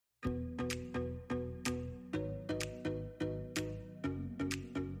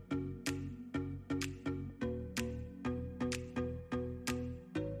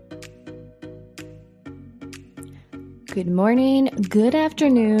Good morning, good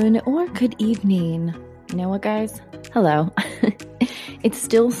afternoon, or good evening. You know what, guys? Hello. It's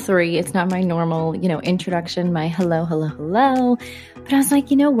still 3. It's not my normal, introduction, my hello. But I was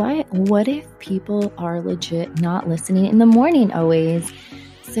like, you know what? What if people are legit not listening in the morning always?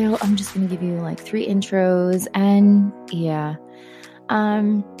 So I'm just going to give you like 3 intros. And yeah,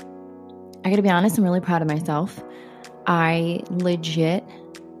 I got to be honest, I'm really proud of myself. I legit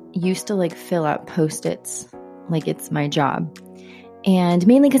used to fill out Post-its like it's my job. And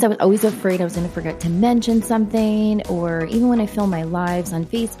mainly because I was always afraid I was going to forget to mention something, or even when I film my lives on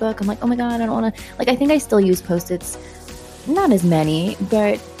Facebook, I'm like, oh my God, I don't want to, I think I still use Post-its, not as many,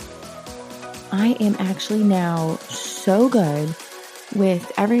 but I am actually now so good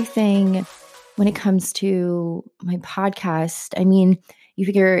with everything when it comes to my podcast. I mean, you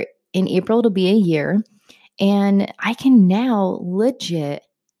figure in April it'll be a year, and I can now legit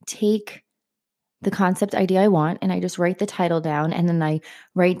take the concept idea I want, and I just write the title down, and then I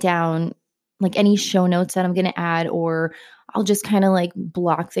write down any show notes that I'm going to add, or I'll just kind of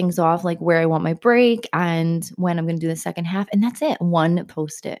block things off, where I want my break and when I'm going to do the second half. And that's it. One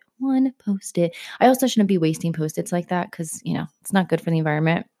Post-it. I also shouldn't be wasting Post-its like that because, it's not good for the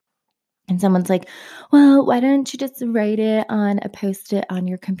environment. And someone's like, well, why don't you just write it on a Post-it on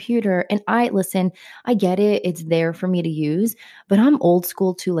your computer? And I get it. It's there for me to use, but I'm old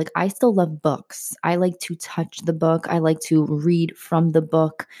school too. I still love books. I like to touch the book. I like to read from the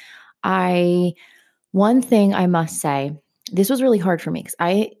book. One thing I must say, this was really hard for me because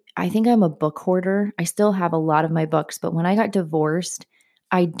I think I'm a book hoarder. I still have a lot of my books, but when I got divorced,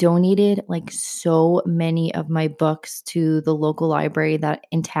 I donated so many of my books to the local library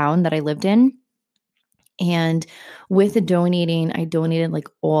in town that I lived in. And with the donating, I donated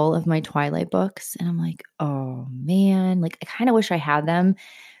all of my Twilight books. And I'm like, oh man, I kind of wish I had them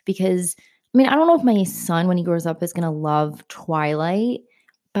because I don't know if my son, when he grows up, is going to love Twilight,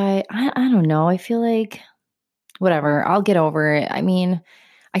 but I don't know. I feel like whatever, I'll get over it.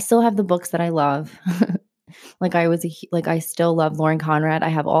 I still have the books that I love. I still love Lauren Conrad. I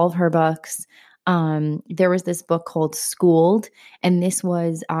have all of her books. There was this book called Schooled, and this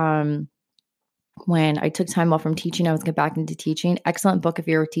was when I took time off from teaching. I was getting back into teaching. Excellent book if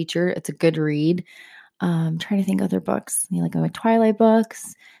you're a teacher. It's a good read. I'm trying to think other books, my Twilight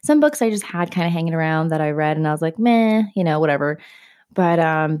books. Some books I just had kind of hanging around that I read, and I was like, meh, whatever. But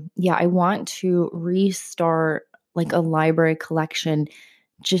yeah, I want to restart a library collection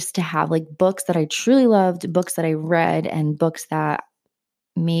just to have books that I truly loved, books that I read, and books that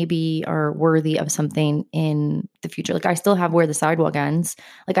maybe are worthy of something in the future. I still have Where the Sidewalk Ends.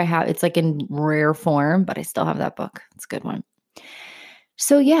 It's in rare form, but I still have that book. It's a good one.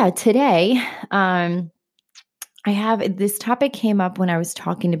 So yeah, today, I have this topic came up when I was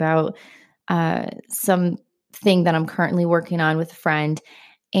talking about something that I'm currently working on with a friend,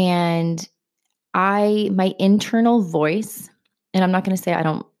 and my internal voice, and I'm not going to say I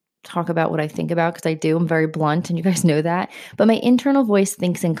don't talk about what I think about because I do. I'm very blunt and you guys know that. But my internal voice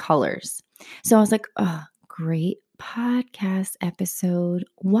thinks in colors. So I was like, oh, great podcast episode.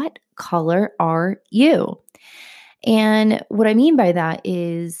 What color are you? And what I mean by that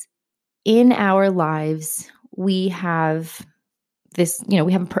is in our lives, we have this,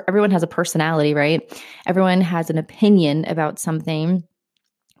 everyone has a personality, right? Everyone has an opinion about something.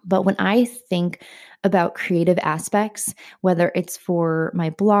 But when I think about creative aspects, whether it's for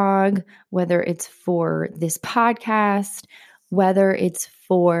my blog, whether it's for this podcast, whether it's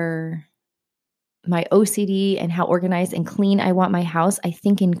for my OCD and how organized and clean I want my house, I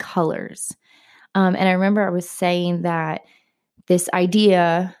think in colors. And I remember I was saying that this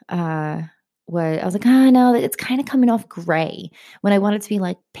idea I was like, no, it's kind of coming off gray when I want it to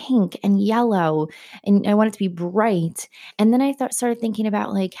be pink and yellow, and I want it to be bright. And then I started thinking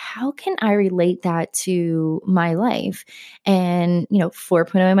about how can I relate that to my life and,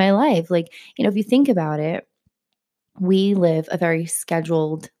 4.0 in my life? If you think about it, we live a very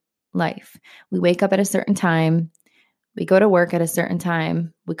scheduled life. We wake up at a certain time. We go to work at a certain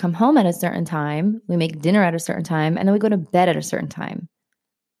time. We come home at a certain time. We make dinner at a certain time. And then we go to bed at a certain time.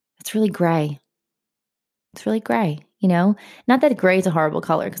 It's really gray. It's really gray, Not that gray is a horrible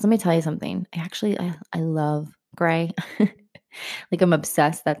color, because let me tell you something. I love gray. I'm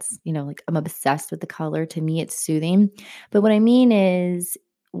obsessed. I'm obsessed with the color. To me, it's soothing. But what I mean is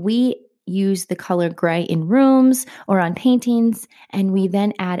we use the color gray in rooms or on paintings, and we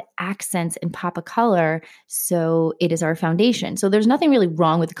then add accents and pop a color. So it is our foundation. So there's nothing really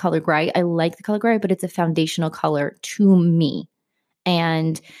wrong with the color gray. I like the color gray, but it's a foundational color to me.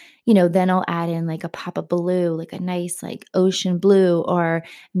 And then I'll add in a pop of blue, a nice ocean blue, or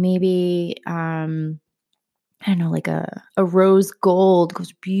maybe I don't know, like a rose gold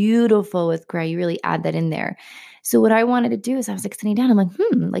goes beautiful with gray. You really add that in there. So what I wanted to do is I was like sitting down, I'm like,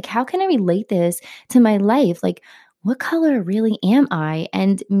 like how can I relate this to my life? Like, what color really am I?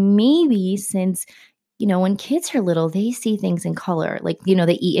 And maybe since when kids are little, they see things in color. Like,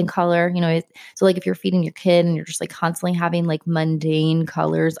 they eat in color, so like if you're feeding your kid and you're just like constantly having like mundane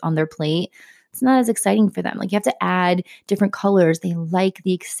colors on their plate, it's not as exciting for them. Like you have to add different colors. They like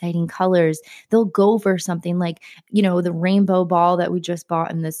the exciting colors. They'll go for something like, the rainbow ball that we just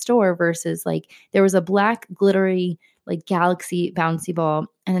bought in the store versus like there was a black glittery like galaxy bouncy ball.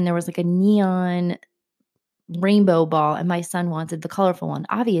 And then there was like a neon rainbow ball, and my son wanted the colorful one.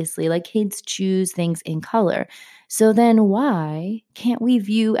 Obviously, like kids choose things in color. So then why can't we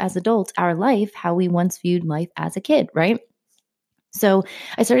view as adults our life how we once viewed life as a kid, right? So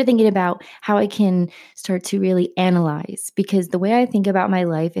I started thinking about how I can start to really analyze, because the way I think about my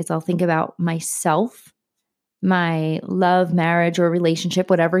life is I'll think about myself, my love, marriage, or relationship,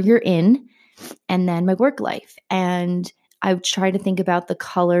 whatever you're in, and then my work life. And I've tried to think about the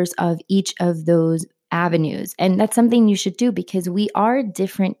colors of each of those avenues. And that's something you should do because we are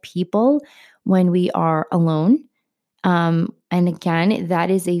different people when we are alone. And again,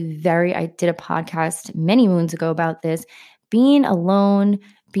 that is I did a podcast many moons ago about this. Being alone,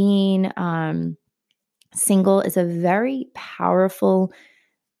 being single is a very powerful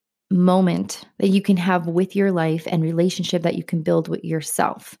moment that you can have with your life and relationship that you can build with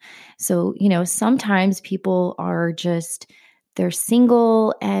yourself. So, sometimes people are they're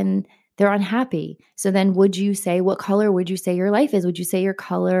single and they're unhappy. So then what color would you say your life is? Would you say your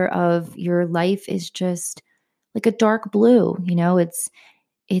color of your life is just like a dark blue?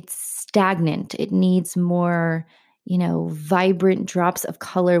 It's stagnant. It needs more, vibrant drops of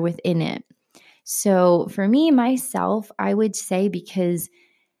color within it. So for me, myself, I would say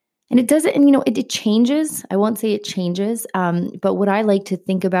and it doesn't, and it changes. I won't say it changes. But what I like to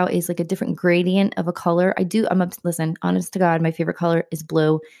think about is like a different gradient of a color. Listen, honest to God, my favorite color is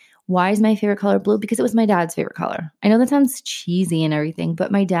blue. Why is my favorite color blue? Because it was my dad's favorite color. I know that sounds cheesy and everything,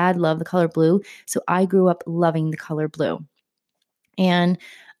 but my dad loved the color blue. So I grew up loving the color blue. And,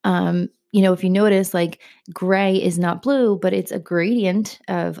 if you notice, like gray is not blue, but it's a gradient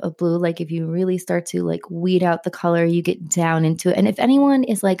of a blue. Like if you really start to like weed out the color, you get down into it. And if anyone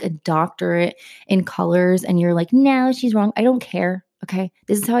is like a doctorate in colors and you're like, no, she's wrong, I don't care. Okay.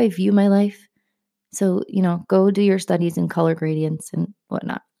 This is how I view my life. So, go do your studies in color gradients and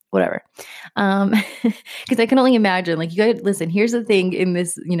whatnot, whatever. Because I can only imagine, like, you gotta listen, here's the thing in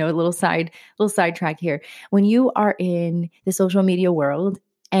this, little sidetrack here. When you are in the social media world,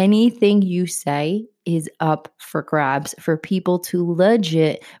 anything you say is up for grabs for people to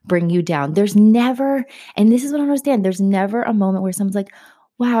legit bring you down. There's never, and this is what I understand, there's never a moment where someone's like,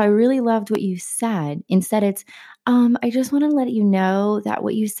 wow, I really loved what you said. Instead, it's, I just want to let you know that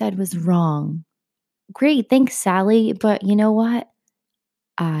what you said was wrong. Great, thanks, Sally. But you know what?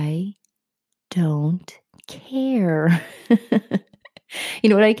 I don't care. You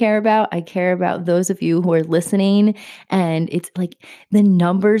know what I care about? I care about those of you who are listening. And it's like the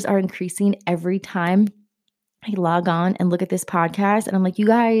numbers are increasing every time I log on and look at this podcast. And I'm like, you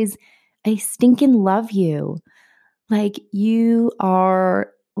guys, I stinking love you. Like, you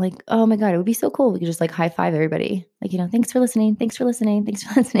are like, oh my God, it would be so cool if we could just like high five everybody. Like, thanks for listening. Thanks for listening. Thanks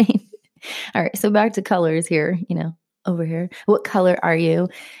for listening. All right. So back to colors here, over here. What color are you?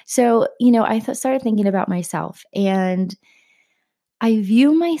 So, I started thinking about myself, and I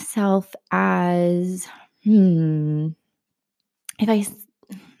view myself as, if I,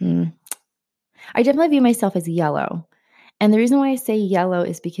 hmm, I definitely view myself as yellow. And the reason why I say yellow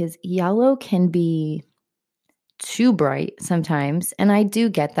is because yellow can be too bright sometimes. And I do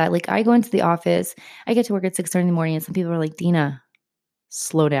get that. Like I go into the office, I get to work at 6:30 in the morning, and some people are like, Dina,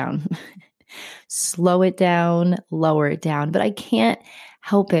 slow down. Slow it down, lower it down. But I can't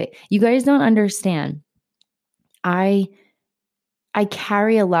help it. You guys don't understand. I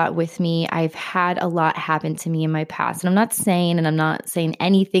carry a lot with me. I've had a lot happen to me in my past. And I'm not saying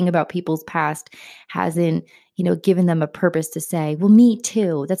anything about people's past hasn't, given them a purpose to say, well, me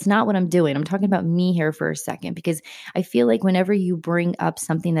too. That's not what I'm doing. I'm talking about me here for a second, because I feel like whenever you bring up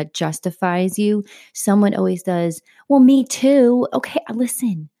something that justifies you, someone always does, well, me too. Okay,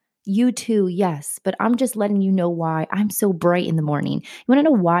 listen. You too, yes. But I'm just letting you know why I'm so bright in the morning. You want to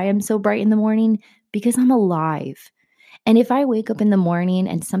know why I'm so bright in the morning? Because I'm alive. And if I wake up in the morning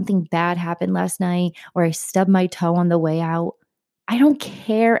and something bad happened last night, or I stubbed my toe on the way out, I don't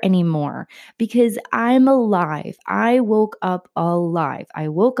care anymore because I'm alive. I woke up alive. I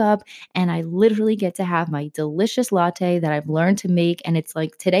woke up and I literally get to have my delicious latte that I've learned to make. And it's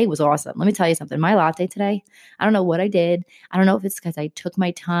like today was awesome. Let me tell you something. My latte today, I don't know what I did. I don't know if it's because I took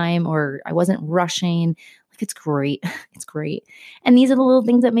my time or I wasn't rushing. Like it's great. It's great. And these are the little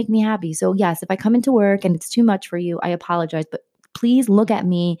things that make me happy. So, yes, if I come into work and it's too much for you, I apologize. But please look at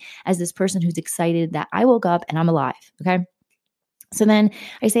me as this person who's excited that I woke up and I'm alive. Okay. So then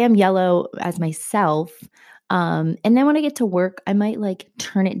I say I'm yellow as myself. And then when I get to work, I might like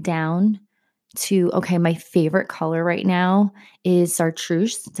turn it down to, okay, my favorite color right now is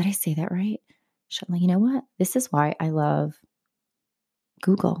chartreuse. Did I say that right? You know what? This is why I love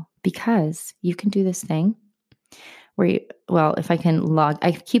Google because you can do this thing where you, well, if I can log,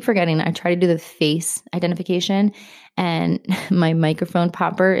 I keep forgetting. I try to do the face identification and my microphone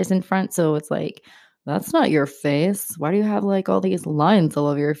popper is in front. So it's like, that's not your face. Why do you have like all these lines all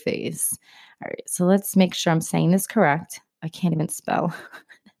over your face? All right. So let's make sure I'm saying this correct. I can't even spell.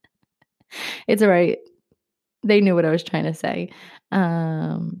 It's all right. They knew what I was trying to say.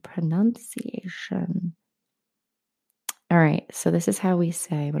 Pronunciation. All right. So this is how we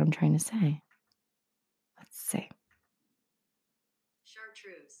say what I'm trying to say. Let's see.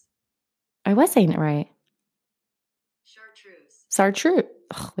 Chartreuse. I was saying it right. Chartreuse.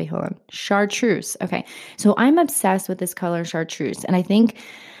 Oh, wait, hold on. Chartreuse. Okay. So I'm obsessed with this color, chartreuse. And I think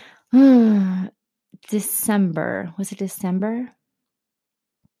December. Was it December?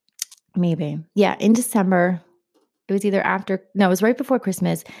 Maybe. Yeah, in December. It was either after, no, it was right before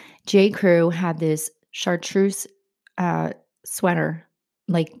Christmas. J. Crew had this chartreuse sweater,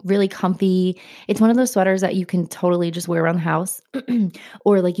 like really comfy. It's one of those sweaters that you can totally just wear around the house.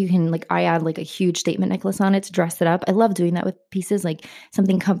 Or like you can, like, I add like a huge statement necklace on it to dress it up. I love doing that with pieces, like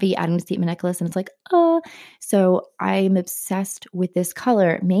something comfy, adding a statement necklace. And it's like, oh. So I'm obsessed with this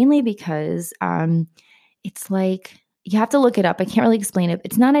color mainly because it's like, you have to look it up. I can't really explain it.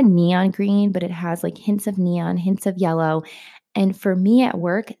 It's not a neon green, but it has like hints of neon, hints of yellow. And for me at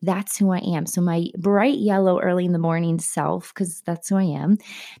work, that's who I am. So my bright yellow early in the morning self, because that's who I am,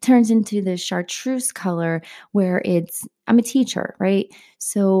 turns into the chartreuse color where I'm a teacher, right?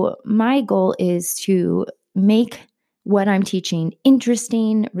 So my goal is to make what I'm teaching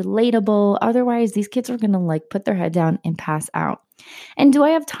interesting, relatable. Otherwise, these kids are going to like put their head down and pass out. And do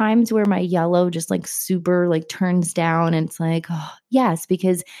I have times where my yellow just like super like turns down and it's like, oh, yes,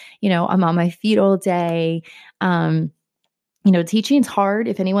 because, I'm on my feet all day. Teaching's hard.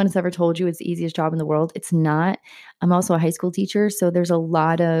 If anyone has ever told you it's the easiest job in the world, it's not. I'm also a high school teacher. So there's a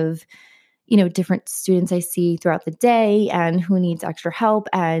lot of, different students I see throughout the day and who needs extra help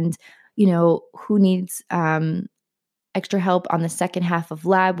and, who needs, extra help on the second half of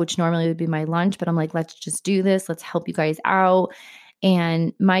lab, which normally would be my lunch, but I'm like, let's just do this. Let's help you guys out.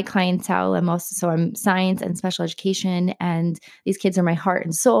 And my clientele, I'm science and special education, and these kids are my heart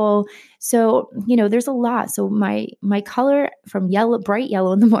and soul. So, there's a lot. So my color from yellow, bright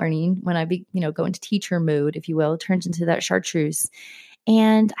yellow in the morning when I go into teacher mode, if you will, turns into that chartreuse.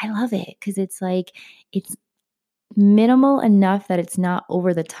 And I love it because it's like, it's minimal enough that it's not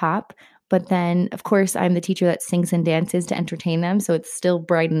over the top. But then, of course, I'm the teacher that sings and dances to entertain them. So it's still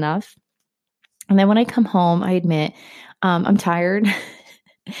bright enough. And then when I come home, I admit I'm tired,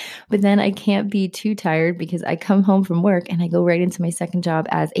 but then I can't be too tired because I come home from work and I go right into my second job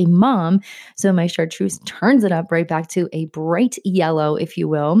as a mom. So my chartreuse turns it up right back to a bright yellow, if you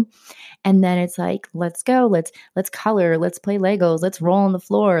will. And then it's like, let's go, let's color, let's play Legos, let's roll on the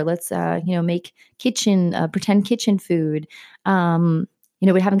floor, let's make pretend kitchen food.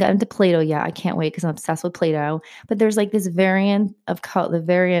 We haven't gotten to Play-Doh yet. I can't wait because I'm obsessed with Play-Doh. But there's like this variant of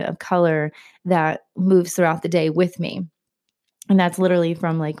color that moves throughout the day with me. And that's literally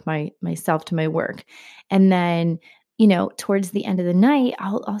from like myself to my work. And then, towards the end of the night,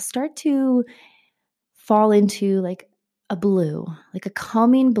 I'll start to fall into like a blue, like a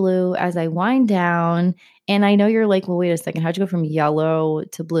calming blue as I wind down. And I know you're like, well, wait a second, how'd you go from yellow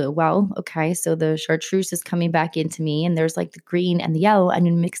to blue? Well, okay, so the chartreuse is coming back into me and there's like the green and the yellow. And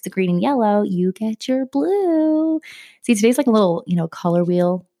you mix the green and yellow, you get your blue. See, today's like a little, color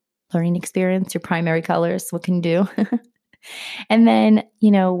wheel learning experience, your primary colors. What can you do? And then,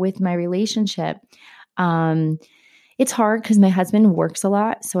 with my relationship, it's hard because my husband works a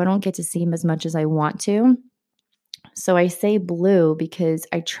lot. So I don't get to see him as much as I want to. So I say blue because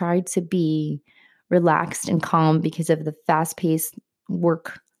I try to be relaxed and calm because of the fast-paced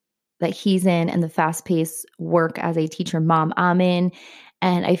work that he's in and the fast-paced work as a teacher mom I'm in.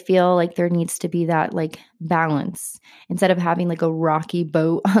 And I feel like there needs to be that like balance instead of having like a rocky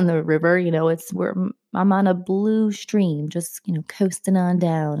boat on the river. I'm on a blue stream, just, coasting on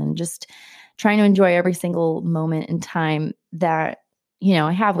down and just trying to enjoy every single moment in time that,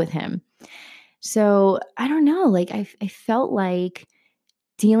 I have with him. So I don't know, like I felt like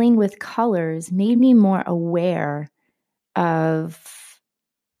dealing with colors made me more aware of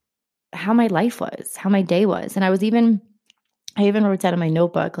how my life was, how my day was. And I even wrote down in my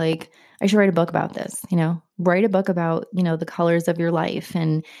notebook, like, I should write a book about this, write a book about, the colors of your life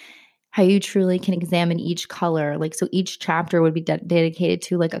and how you truly can examine each color. Like, so each chapter would be dedicated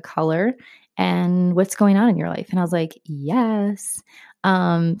to like a color and what's going on in your life. And I was like, yes.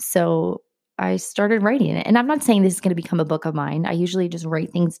 So I started writing it. And I'm not saying this is going to become a book of mine. I usually just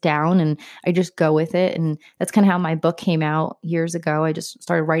write things down and I just go with it. And that's kind of how my book came out years ago. I just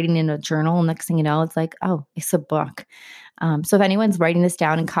started writing in a journal. And next thing you know, it's like, oh, it's a book. So if anyone's writing this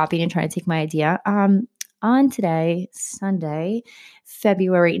down and copying and trying to take my idea, on today, Sunday,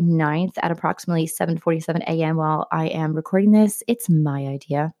 February 9th at approximately 7:47 a.m. while I am recording this, it's my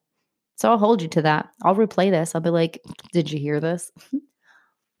idea. So I'll hold you to that. I'll replay this. I'll be like, did you hear this?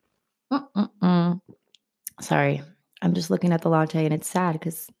 Sorry. I'm just looking at the latte and it's sad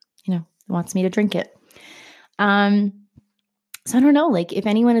because, it wants me to drink it. So I don't know, like if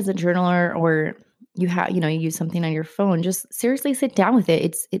anyone is a journaler or you have, you use something on your phone, just seriously sit down with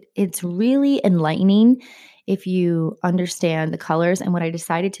it. It's really enlightening if you understand the colors. And what I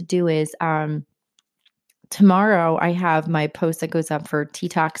decided to do is tomorrow I have my post that goes up for Tea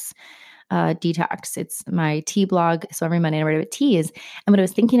Talks Detox. It's my tea blog. So every Monday I write about teas. And what I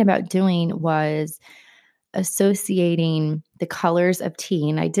was thinking about doing was associating the colors of tea.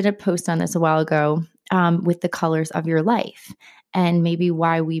 And I did a post on this a while ago with the colors of your life and maybe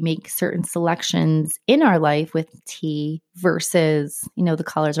why we make certain selections in our life with tea versus, the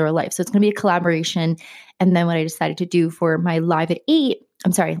colors of our life. So it's going to be a collaboration. And then what I decided to do for my live at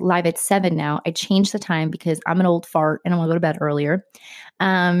 7 now, I changed the time because I'm an old fart and I want to go to bed earlier.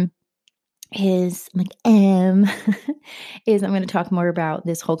 Is I'm going to talk more about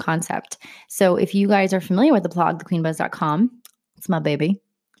this whole concept. So if you guys are familiar with the blog, thequeenbuzz.com, it's my baby.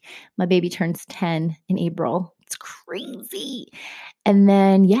 My baby turns 10 in April. It's crazy. And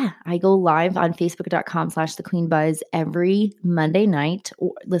then, I go live on facebook.com/thequeenbuzz every Monday night.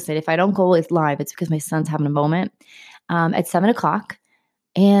 Listen, if I don't go live, it's because my son's having a moment at 7:00.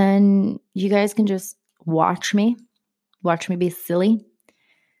 And you guys can just watch me be silly.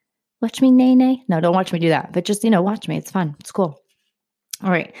 Watch me nay. No, don't watch me do that. But just, watch me. It's fun. It's cool.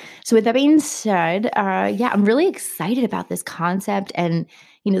 All right. So with that being said, I'm really excited about this concept and,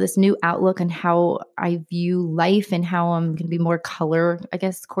 this new outlook on how I view life and how I'm going to be more color,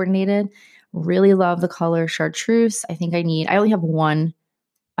 coordinated. Really love the color chartreuse. I only have one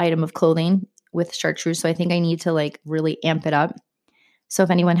item of clothing with chartreuse. So I think I need to like really amp it up. So if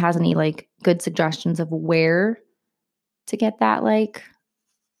anyone has any like good suggestions of where to get that like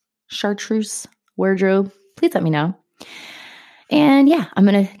chartreuse wardrobe, please let me know. And I'm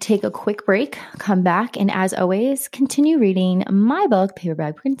going to take a quick break, come back, and as always, continue reading my book,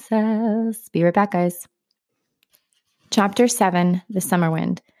 Paperback Princess. Be right back, guys. Chapter 7, The Summer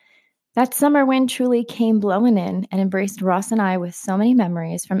Wind. That summer wind truly came blowing in and embraced Ross and I with so many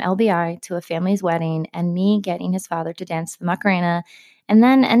memories, from LBI to a family's wedding and me getting his father to dance the Macarena, and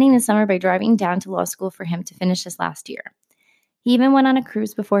then ending the summer by driving down to law school for him to finish his last year. He even went on a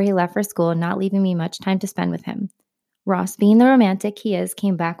cruise before he left for school, not leaving me much time to spend with him. Ross, being the romantic he is,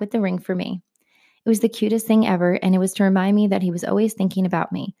 came back with the ring for me. It was the cutest thing ever, and it was to remind me that he was always thinking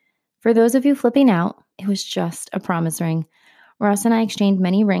about me. For those of you flipping out, it was just a promise ring. Ross and I exchanged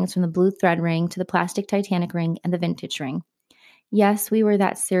many rings, from the blue thread ring to the plastic Titanic ring and the vintage ring. Yes, we were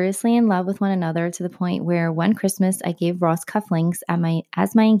that seriously in love with one another, to the point where one Christmas I gave Ross cufflinks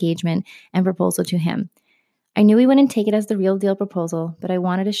as my engagement and proposal to him. I knew he wouldn't take it as the real deal proposal, but I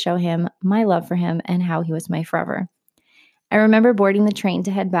wanted to show him my love for him and how he was my forever. I remember boarding the train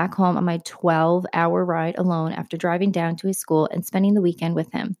to head back home on my 12-hour ride alone after driving down to his school and spending the weekend with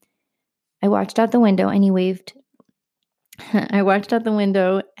him. I watched out the window and he waved. I watched out the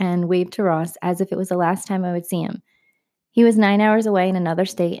window and waved to Ross as if it was the last time I would see him. He was 9 hours away in another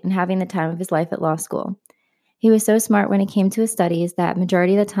state and having the time of his life at law school. He was so smart when it came to his studies that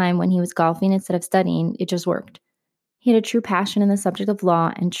majority of the time when he was golfing instead of studying, it just worked. He had a true passion in the subject of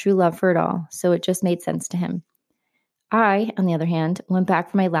law and true love for it all, so it just made sense to him. I, on the other hand, went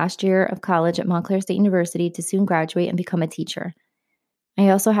back for my last year of college at Montclair State University to soon graduate and become a teacher. I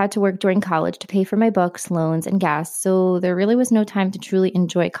also had to work during college to pay for my books, loans, and gas, so there really was no time to truly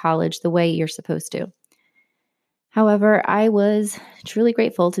enjoy college the way you're supposed to. However, I was truly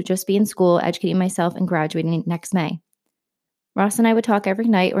grateful to just be in school, educating myself, and graduating next May. Ross and I would talk every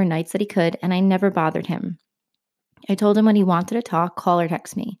night or nights that he could, and I never bothered him. I told him when he wanted to talk, call or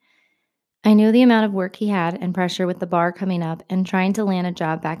text me. I knew the amount of work he had and pressure with the bar coming up and trying to land a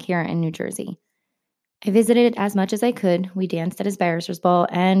job back here in New Jersey. I visited as much as I could. We danced at his barrister's ball,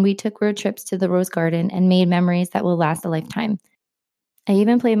 and we took road trips to the Rose Garden and made memories that will last a lifetime. I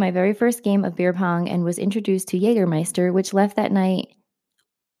even played my very first game of beer pong and was introduced to Jägermeister, which left that night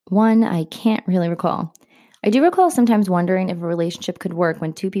one I can't really recall. I do recall sometimes wondering if a relationship could work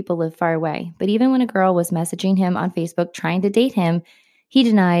when two people live far away, but even when a girl was messaging him on Facebook trying to date him, he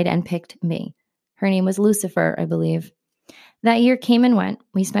denied and picked me. Her name was Lucifer, I believe. That year came and went.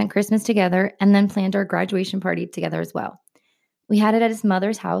 We spent Christmas together and then planned our graduation party together as well. We had it at his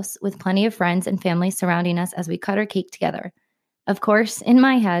mother's house with plenty of friends and family surrounding us as we cut our cake together. Of course, in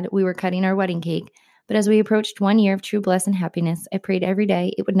my head, we were cutting our wedding cake, but as we approached 1 year of true bliss and happiness, I prayed every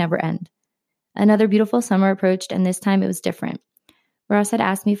day it would never end. Another beautiful summer approached, and this time it was different. Ross had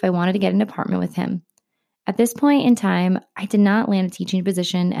asked me if I wanted to get an apartment with him. At this point in time, I did not land a teaching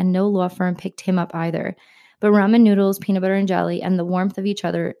position, and no law firm picked him up either. But ramen noodles, peanut butter and jelly, and the warmth of each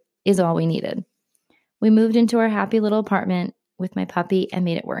other is all we needed. We moved into our happy little apartment with my puppy and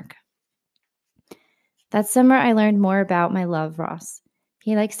made it work. That summer, I learned more about my love, Ross.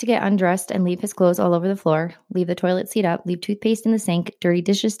 He likes to get undressed and leave his clothes all over the floor, leave the toilet seat up, leave toothpaste in the sink, dirty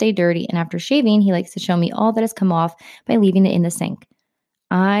dishes stay dirty, and after shaving, he likes to show me all that has come off by leaving it in the sink.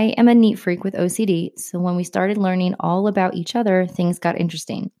 I am a neat freak with OCD, so when we started learning all about each other, things got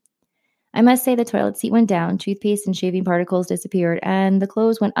interesting. I must say the toilet seat went down, toothpaste and shaving particles disappeared, and the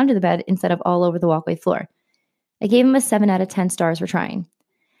clothes went under the bed instead of all over the walkway floor. I gave him a 7 out of 10 stars for trying.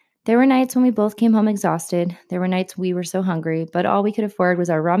 There were nights when we both came home exhausted. There were nights we were so hungry, but all we could afford was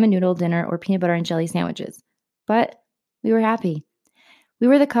our ramen noodle dinner or peanut butter and jelly sandwiches. But we were happy. We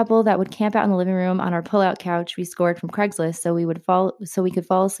were the couple that would camp out in the living room on our pull-out couch we scored from Craigslist so we could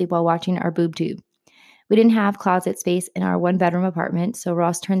fall asleep while watching our boob tube. We didn't have closet space in our one-bedroom apartment, so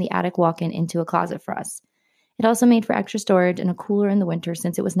Ross turned the attic walk-in into a closet for us. It also made for extra storage and a cooler in the winter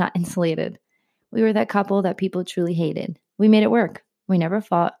since it was not insulated. We were that couple that people truly hated. We made it work. We never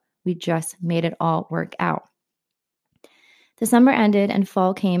fought. We just made it all work out. The summer ended and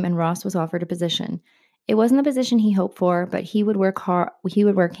fall came and Ross was offered a position. It wasn't the position he hoped for, but he would work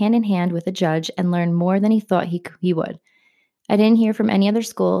hand in hand with a judge and learn more than he thought he would. I didn't hear from any other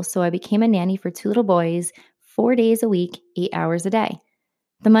school, so I became a nanny for 2 little boys, 4 days a week, 8 hours a day.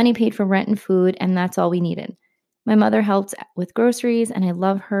 The money paid for rent and food, and that's all we needed. My mother helped with groceries, and I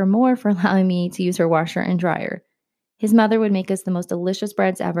love her more for allowing me to use her washer and dryer. His mother would make us the most delicious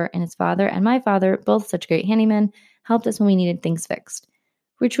breads ever, and his father and my father, both such great handymen, helped us when we needed things fixed.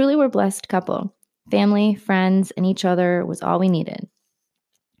 We truly were a blessed couple. Family, friends, and each other was all we needed.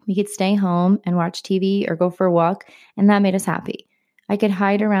 We could stay home and watch TV or go for a walk, and that made us happy. I could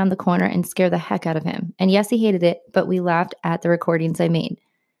hide around the corner and scare the heck out of him. And yes, he hated it, but we laughed at the recordings I made.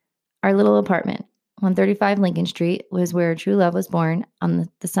 Our little apartment, 135 Lincoln Street, was where true love was born on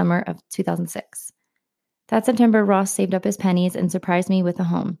the summer of 2006. That September, Ross saved up his pennies and surprised me with a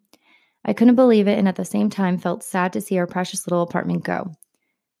home. I couldn't believe it and at the same time felt sad to see our precious little apartment go.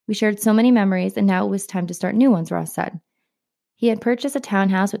 We shared so many memories and now it was time to start new ones, Ross said. He had purchased a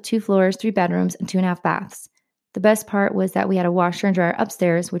townhouse with 2 floors, 3 bedrooms, and 2.5 baths. The best part was that we had a washer and dryer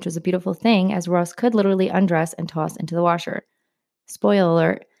upstairs, which was a beautiful thing as Ross could literally undress and toss into the washer. Spoiler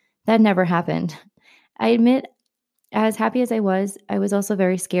alert, that never happened. I admit, as happy as I was also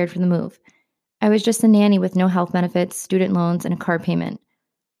very scared for the move. I was just a nanny with no health benefits, student loans, and a car payment.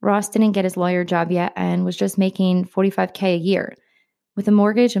 Ross didn't get his lawyer job yet and was just making $45K a year. With a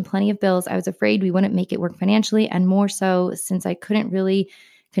mortgage and plenty of bills, I was afraid we wouldn't make it work financially, and more so since I couldn't really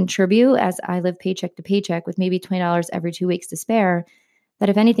contribute as I lived paycheck to paycheck with maybe $20 every 2 weeks to spare, that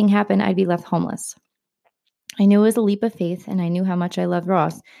if anything happened, I'd be left homeless. I knew it was a leap of faith, and I knew how much I loved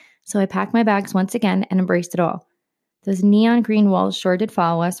Ross, so I packed my bags once again and embraced it all. Those neon green walls sure did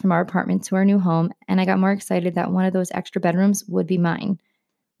follow us from our apartment to our new home, and I got more excited that one of those extra bedrooms would be mine.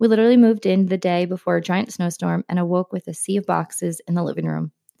 We literally moved in the day before a giant snowstorm and awoke with a sea of boxes in the living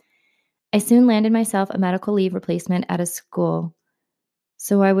room. I soon landed myself a medical leave replacement at a school,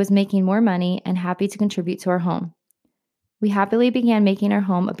 so I was making more money and happy to contribute to our home. We happily began making our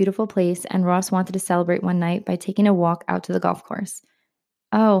home a beautiful place, and Ross wanted to celebrate one night by taking a walk out to the golf course.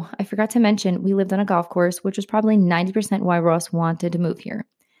 Oh, I forgot to mention, we lived on a golf course, which was probably 90% why Ross wanted to move here.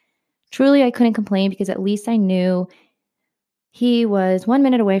 Truly, I couldn't complain because at least I knew he was 1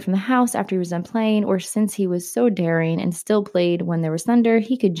 minute away from the house after he was done playing, or since he was so daring and still played when there was thunder,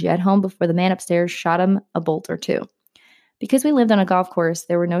 he could jet home before the man upstairs shot him a bolt or two. Because we lived on a golf course,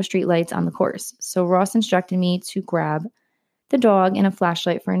 there were no streetlights on the course, so Ross instructed me to grab the dog, and a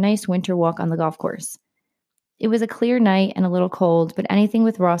flashlight for a nice winter walk on the golf course. It was a clear night and a little cold, but anything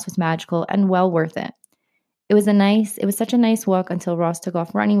with Ross was magical and well worth it. It was such a nice walk until Ross took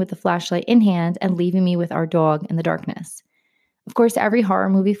off running with the flashlight in hand and leaving me with our dog in the darkness. Of course, every horror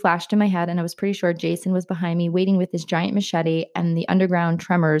movie flashed in my head, and I was pretty sure Jason was behind me waiting with his giant machete, and the underground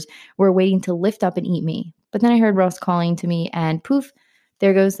tremors were waiting to lift up and eat me. But then I heard Ross calling to me, and poof,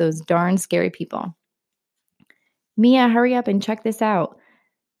 there goes those darn scary people. Mia, hurry up and check this out.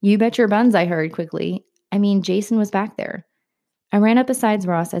 You bet your buns, I hurried quickly. Jason was back there. I ran up beside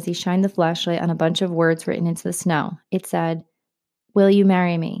Ross as he shined the flashlight on a bunch of words written into the snow. It said, "Will you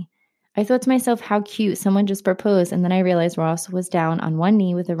marry me?" I thought to myself how cute, someone just proposed, and then I realized Ross was down on one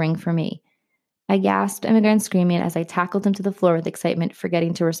knee with a ring for me. I gasped and began screaming as I tackled him to the floor with excitement,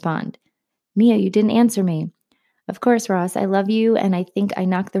 forgetting to respond. Mia, you didn't answer me. Of course, Ross, I love you, and I think I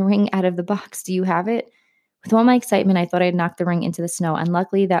knocked the ring out of the box. Do you have it? With all my excitement, I thought I had knocked the ring into the snow, and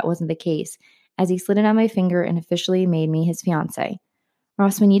luckily that wasn't the case, as he slid it on my finger and officially made me his fiancé.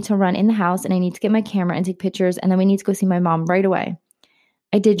 Ross, we need to run in the house, and I need to get my camera and take pictures, and then we need to go see my mom right away.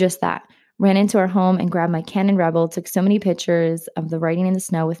 I did just that. Ran into our home and grabbed my Canon Rebel, took so many pictures of the writing in the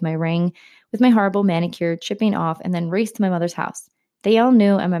snow with my ring, with my horrible manicure chipping off, and then raced to my mother's house. They all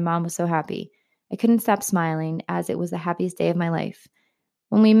knew, and my mom was so happy. I couldn't stop smiling, as it was the happiest day of my life.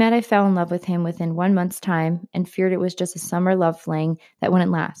 When we met, I fell in love with him within 1 month's time and feared it was just a summer love fling that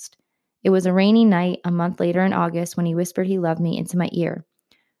wouldn't last. It was a rainy night a month later in August when he whispered he loved me into my ear.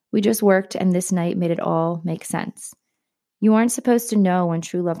 We just worked, and this night made it all make sense. You aren't supposed to know when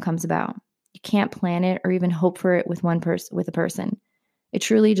true love comes about. You can't plan it or even hope for it with a person. It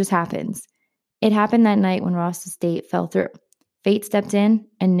truly just happens. It happened that night when Ross's date fell through. Fate stepped in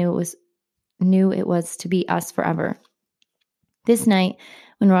and knew it was to be us forever. This night,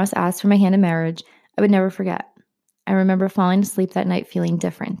 when Ross asked for my hand in marriage, I would never forget. I remember falling asleep that night feeling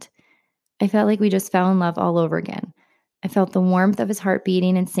different. I felt like we just fell in love all over again. I felt the warmth of his heart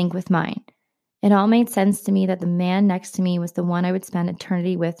beating in sync with mine. It all made sense to me that the man next to me was the one I would spend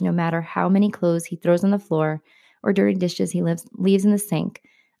eternity with, no matter how many clothes he throws on the floor or dirty dishes he leaves in the sink.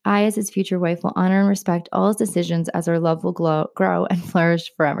 I, as his future wife, will honor and respect all his decisions, as our love will grow and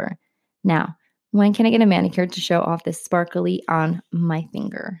flourish forever. Now, when can I get a manicure to show off this sparkly on my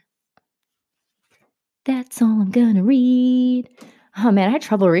finger? That's all I'm gonna read. Oh man, I had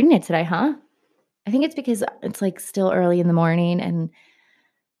trouble reading it today, huh? I think it's because it's like still early in the morning and,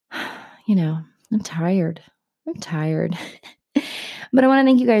 I'm tired. But I want to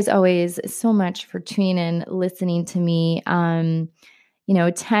thank you guys always so much for tuning in, listening to me. 10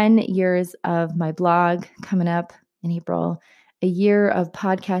 years of my blog coming up in April, a year of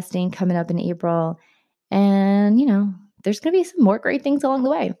podcasting coming up in April. And, there's going to be some more great things along the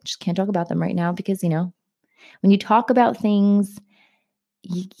way. Just can't talk about them right now because, when you talk about things,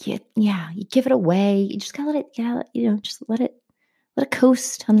 you give it away. You just gotta let it, just let it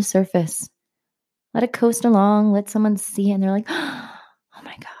coast on the surface. Let it coast along. Let someone see it and they're like, oh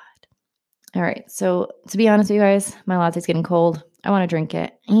my God. All right. So to be honest with you guys, my latte's getting cold. I want to drink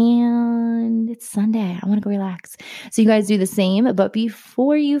it. And it's Sunday. I want to go relax. So you guys do the same. But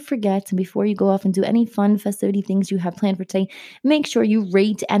before you forget and before you go off and do any fun festivity things you have planned for today, make sure you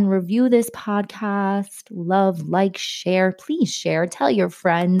rate and review this podcast. Love, like, share. Please share. Tell your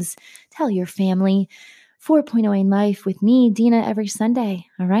friends. Tell your family. 4.0 in Life with me, Dina, every Sunday.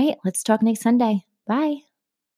 All right. Let's talk next Sunday. Bye.